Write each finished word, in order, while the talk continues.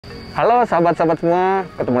Halo sahabat-sahabat semua,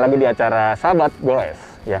 ketemu lagi di acara Sahabat Gowes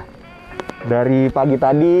ya. Dari pagi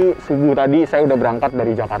tadi, subuh tadi saya udah berangkat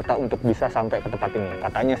dari Jakarta untuk bisa sampai ke tempat ini.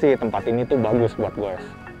 Katanya sih tempat ini tuh bagus buat goes.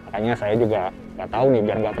 Makanya saya juga nggak tahu nih,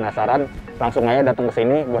 biar nggak penasaran, langsung aja datang ke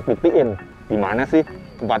sini buat buktiin di mana sih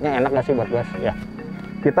tempatnya, enak nggak sih buat goes ya.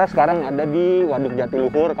 Kita sekarang ada di Waduk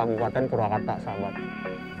Jatiluhur, Kabupaten Purwakarta, sahabat.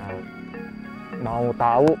 Mau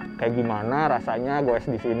tahu kayak gimana rasanya goes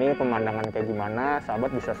di sini, pemandangan kayak gimana, sahabat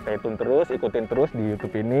bisa stay tune terus, ikutin terus di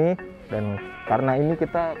YouTube ini. Dan karena ini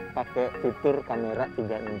kita pakai fitur kamera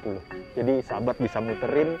 360, jadi sahabat bisa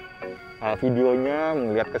muterin videonya,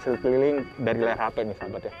 melihat ke sekeliling dari layar HP nih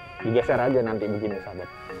sahabat ya. Digeser aja nanti begini sahabat,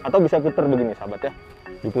 atau bisa puter begini sahabat ya,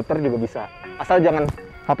 diputer juga bisa, asal jangan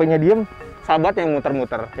HP-nya diem, sahabat yang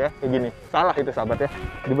muter-muter ya, kayak gini. Salah itu sahabat ya,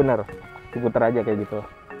 jadi bener diputer aja kayak gitu.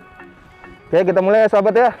 Oke, kita mulai ya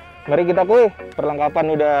sahabat ya. Mari kita kuy.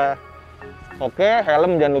 Perlengkapan udah oke,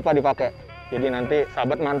 helm jangan lupa dipakai. Jadi nanti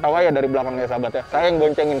sahabat mantau aja dari belakangnya sahabat ya. Saya yang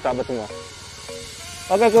boncengin sahabat semua.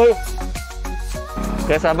 Oke kuy.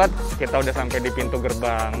 Oke sahabat, kita udah sampai di pintu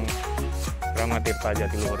gerbang Tirta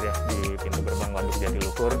Jatiluhur ya. Di pintu gerbang Waduk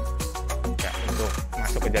Jatiluhur. Ya, untuk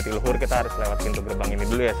masuk ke Jatiluhur kita harus lewat pintu gerbang ini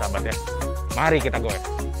dulu ya sahabat ya. Mari kita goes.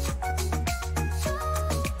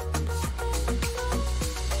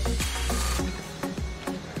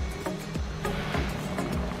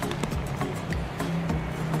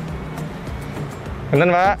 Bener,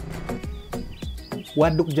 Pak.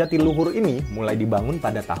 Waduk Jatiluhur ini mulai dibangun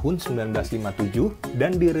pada tahun 1957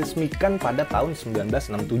 dan diresmikan pada tahun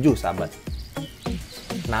 1967, sahabat.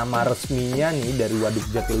 Nama resminya nih dari Waduk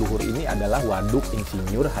Jatiluhur ini adalah Waduk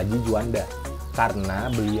Insinyur Haji Juanda, karena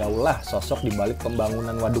beliaulah sosok di balik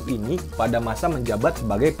pembangunan waduk ini pada masa menjabat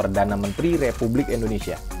sebagai Perdana Menteri Republik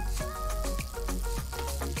Indonesia.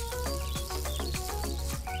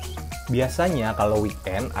 Biasanya kalau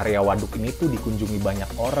weekend, area waduk ini tuh dikunjungi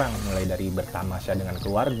banyak orang, mulai dari bertamasya dengan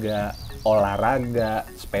keluarga, olahraga,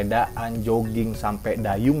 sepedaan, jogging, sampai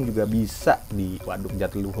dayung juga bisa di Waduk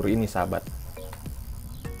Jatiluhur ini, sahabat.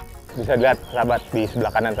 Bisa dilihat sahabat di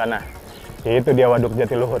sebelah kanan sana. Itu dia Waduk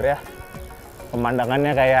Jatiluhur ya.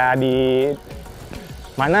 Pemandangannya kayak di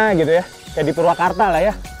mana gitu ya, kayak di Purwakarta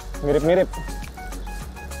lah ya, mirip-mirip.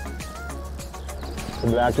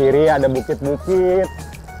 Sebelah kiri ada bukit-bukit.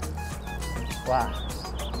 Wah,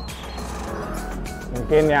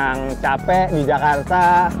 mungkin yang capek di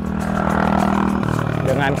Jakarta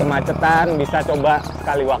dengan kemacetan bisa coba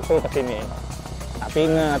sekali waktu ke sini. Tapi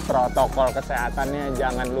ingat, protokol kesehatannya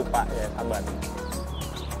jangan lupa ya sahabat.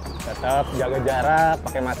 Tetap jaga jarak,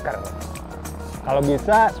 pakai masker. Kalau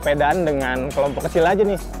bisa sepedaan dengan kelompok kecil aja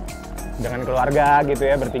nih, dengan keluarga gitu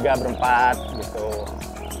ya, bertiga, berempat gitu.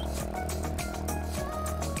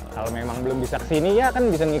 Kalau memang belum bisa kesini ya kan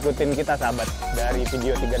bisa ngikutin kita sahabat dari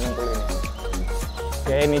video 360 ini.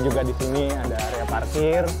 Oke, ini juga di sini ada area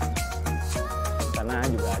parkir. Sana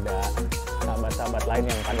juga ada sahabat-sahabat lain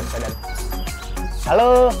yang pada sepeda.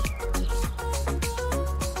 Halo.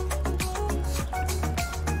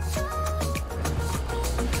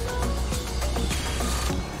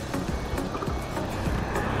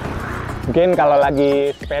 Mungkin kalau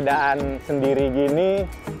lagi sepedaan sendiri gini,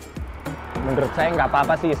 menurut saya nggak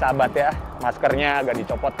apa-apa sih sahabat ya, maskernya agak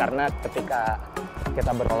dicopot karena ketika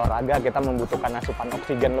kita berolahraga kita membutuhkan asupan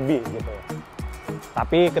oksigen lebih gitu.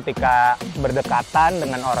 Tapi ketika berdekatan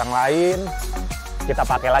dengan orang lain kita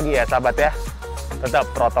pakai lagi ya sahabat ya. Tetap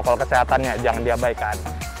protokol kesehatannya jangan diabaikan.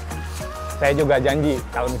 Saya juga janji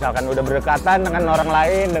kalau misalkan udah berdekatan dengan orang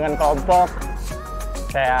lain, dengan kelompok,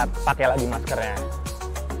 saya pakai lagi maskernya.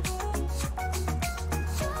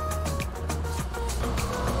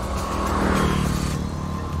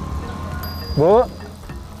 Bu,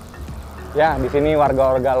 ya di sini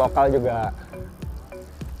warga-warga lokal juga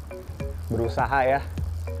berusaha ya,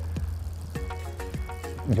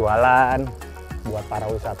 jualan buat para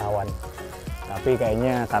wisatawan. Tapi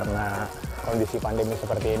kayaknya karena kondisi pandemi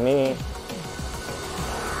seperti ini,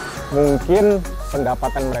 mungkin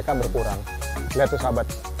pendapatan mereka berkurang. Lihat tuh sahabat,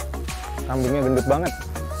 kambingnya gendut banget.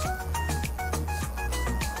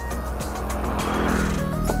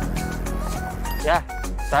 Ya,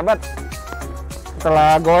 sahabat.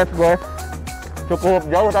 Setelah goes cukup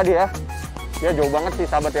jauh tadi ya. Ya jauh banget sih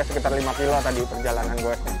sahabat ya, sekitar 5 kilo tadi perjalanan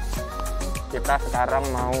goesnya. Kita sekarang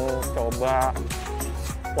mau coba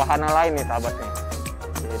wahana lain nih sahabat nih.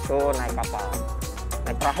 Yaitu naik kapal.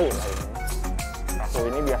 Naik perahu lah ini. Perahu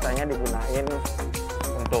ini biasanya digunain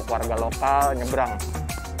untuk warga lokal nyebrang.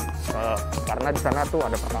 Karena di sana tuh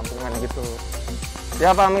ada perkampungan gitu.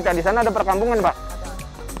 Ya Pak Hamid ya, di sana ada perkampungan Pak.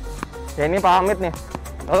 Ya ini Pak Hamid nih.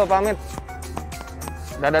 Halo Pak Hamid.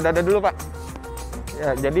 Dadah dulu Pak.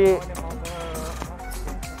 Ya, jadi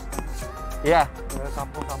ya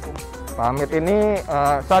Kampung-kampung. Pak Hamid ini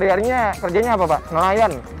sehari-harinya kerjanya apa Pak?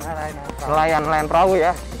 Nelayan? Nelayan perahu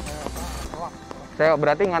ya? Saya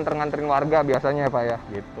berarti nganter-nganterin warga biasanya ya Pak ya?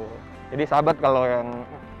 Gitu. Jadi sahabat kalau yang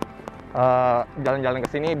jalan-jalan ke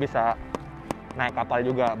sini bisa naik kapal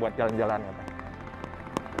juga buat jalan-jalan ya Pak.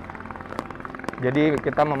 Jadi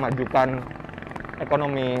kita memajukan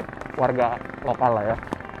ekonomi warga lokal lah ya.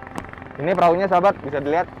 Ini perahunya sahabat, bisa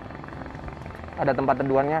dilihat ada tempat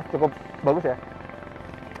teduhannya, cukup bagus ya.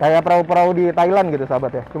 Kayak perahu-perahu di Thailand gitu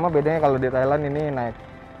sahabat ya. Cuma bedanya kalau di Thailand ini naik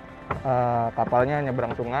kapalnya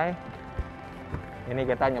nyebrang sungai. Ini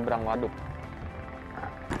kita nyebrang waduk.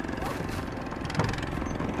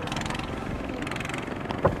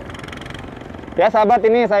 Ya sahabat,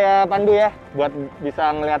 ini saya pandu ya buat bisa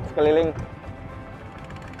ngelihat sekeliling.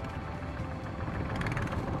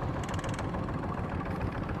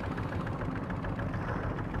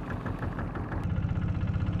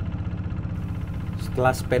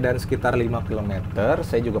 Setelah sepedaan sekitar 5 km,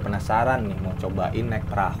 saya juga penasaran nih mau cobain naik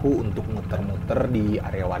perahu untuk muter-muter di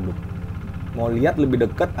area waduk. Mau lihat lebih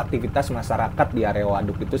dekat aktivitas masyarakat di area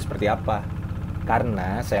waduk itu seperti apa.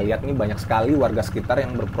 Karena saya lihat nih banyak sekali warga sekitar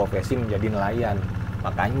yang berprofesi menjadi nelayan.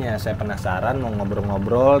 Makanya saya penasaran mau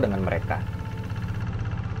ngobrol-ngobrol dengan mereka.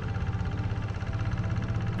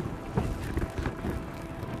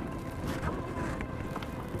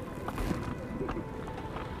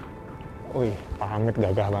 Wih, Pak Hamid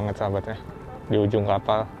gagah banget sahabatnya di ujung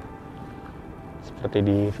kapal, seperti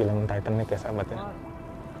di film Titanic ya sahabatnya.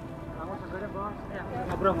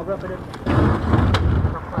 Ngobrol-ngobrol tadi.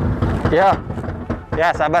 Ya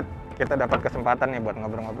sahabat, kita dapat kesempatan nih buat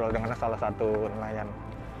ngobrol-ngobrol dengan salah satu nelayan.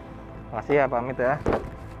 Makasih ya Pak Hamid ya.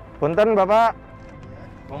 Punten Bapak,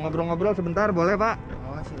 mau ngobrol-ngobrol sebentar boleh Pak?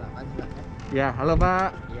 Oh silakan. Ya, halo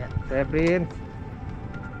Pak. Iya. Saya Prince.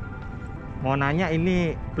 Mau nanya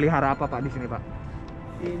ini pelihara apa Pak di sini Pak?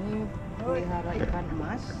 Ini pelihara ikan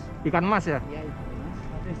emas. Ikan mas ya? Iya ikan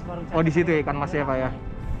emas. Oh di situ ya ikan mas ya Pak ya?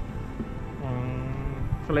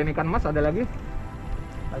 Selain ikan mas ada lagi?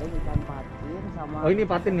 Paling ikan patin sama. Oh ini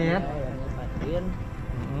patin nih ya? Iya, ini patin.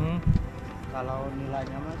 Kalau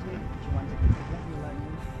nilainya masih cuma sedikit lah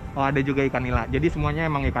nilainya. Oh ada juga ikan nila. Jadi semuanya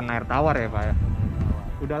emang ikan air tawar ya Pak ya?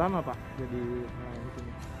 Udah lama Pak jadi nelayan di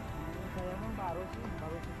sini? Saya emang baru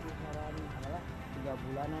sekitaran adalah 3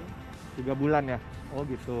 bulanan. 3 bulan ya? Oh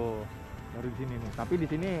gitu. Baru di sini nih. Tapi di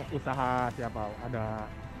sini usaha siapa? Ada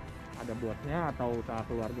bosnya atau usaha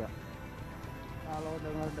keluarga? Kalau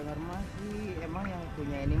dengar-dengar masih emang yang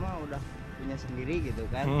punya ini mah udah punya sendiri gitu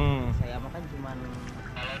kan. Saya mah kan cuman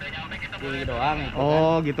beli doang gitu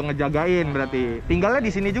oh kan. Gitu ngejagain berarti. Tinggalnya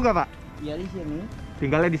di sini juga Pak? Iya di sini.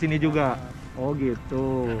 Tinggalnya di sini juga. Oh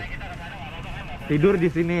gitu. Tidur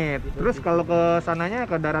di sini. Terus kalau ke sananya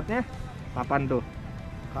ke daratnya kapan tuh?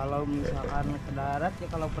 Kalau misalkan ke darat ya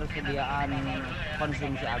kalau persediaan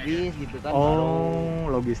konsumsi habis gitu kan.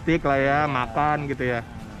 Oh, logistik lah ya, makan gitu ya.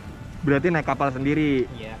 Berarti naik kapal sendiri.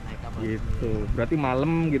 Iya, naik kapal. Gitu. Berarti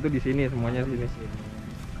malam gitu di sini semuanya di sini.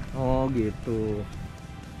 Oh, gitu.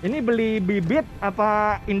 Ini beli bibit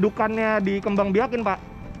apa indukannya dikembang biakin, Pak?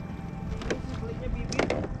 Belinya bibit.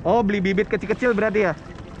 Oh, beli bibit kecil-kecil berarti ya?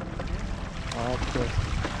 Oke.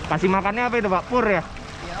 Kasih makannya apa itu, Pak? Pur ya?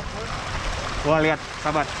 Iya, pur. Wah, lihat,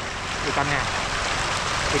 sahabat. Ikannya.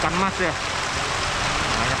 Ikan mas ya?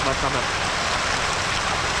 Banyak banget, sahabat.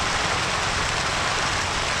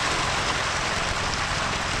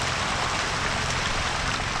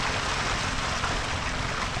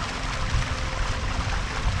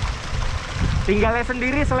 Tinggalnya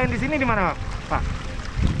sendiri selain di sini di mana, Pak?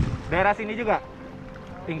 Daerah sini juga?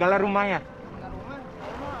 Tinggalnya rumahnya? Tinggal rumah,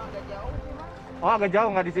 agak jauh sih, Mas. Oh, agak jauh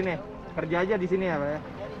nggak di sini? Kerja aja di sini ya, Pak ya? Ya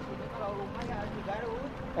di sini kalau rumahnya di Garut.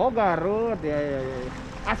 Oh, Garut. Ya.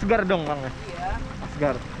 Asgar dong, Bang. Iya.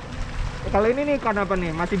 Asgar. Kalau ini nih ikan apa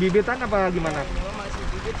nih? Masih bibitan apa gimana? Ini mah masih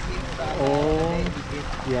bibit sih, udah ada Oh. bibit.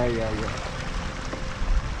 Iya.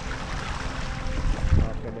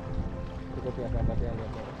 Oke deh. Cukup ya, sahabat ya.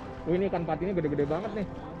 Oh, ini ikan patin ini gede-gede banget nih.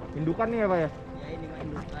 Indukan nih ya, Pak ya? Ya ini mah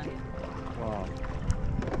indukan. Wow.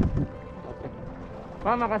 Oke.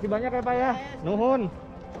 Pak, makasih banyak ya, Pak ya. Nuhun.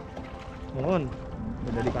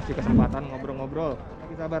 Udah dikasih kesempatan ngobrol-ngobrol.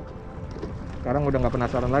 Lagi sahabat. Sekarang udah nggak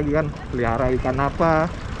penasaran lagi kan, pelihara ikan apa,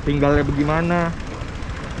 tinggalnya bagaimana.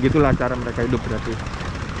 Gitulah cara mereka hidup berarti.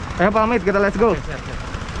 Ayo Pak Hamid, kita let's go.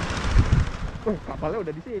 Kapalnya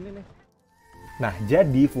udah di sini nih. Nah,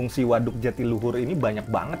 jadi fungsi Waduk Jatiluhur ini banyak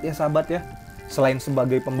banget ya sahabat ya. Selain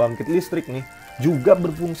sebagai pembangkit listrik nih, juga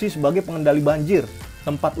berfungsi sebagai pengendali banjir.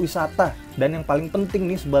 tempat wisata, dan yang paling penting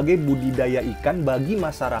nih sebagai budidaya ikan bagi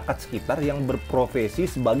masyarakat sekitar yang berprofesi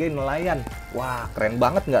sebagai nelayan. Wah, keren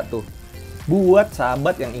banget nggak tuh? Buat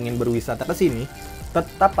sahabat yang ingin berwisata ke sini,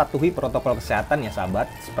 tetap patuhi protokol kesehatan ya sahabat,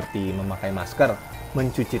 seperti memakai masker,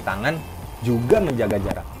 mencuci tangan, juga menjaga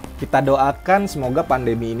jarak. Kita doakan semoga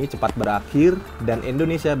pandemi ini cepat berakhir dan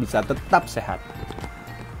Indonesia bisa tetap sehat.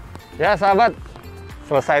 Ya sahabat,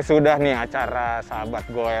 selesai sudah nih acara Sahabat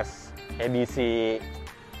Gowes edisi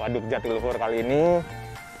Waduk Jatiluhur kali ini.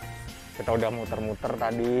 Kita udah muter-muter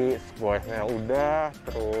tadi, goesnya udah,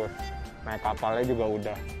 terus naik kapalnya juga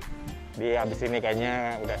udah. Di habis ini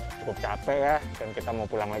kayaknya udah cukup capek ya, dan kita mau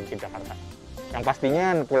pulang lagi ke Jakarta. Yang pastinya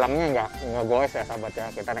pulangnya nggak goes ya sahabat ya,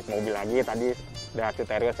 kita naik mobil lagi tadi, Daihatsu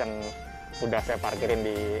Terios yang udah saya parkirin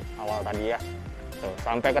di awal tadi ya. Tuh,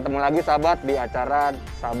 sampai ketemu lagi sahabat di acara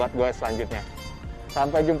Sahabat Gowes selanjutnya.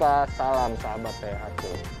 Sampai jumpa, salam sahabat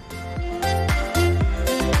Daihatsu.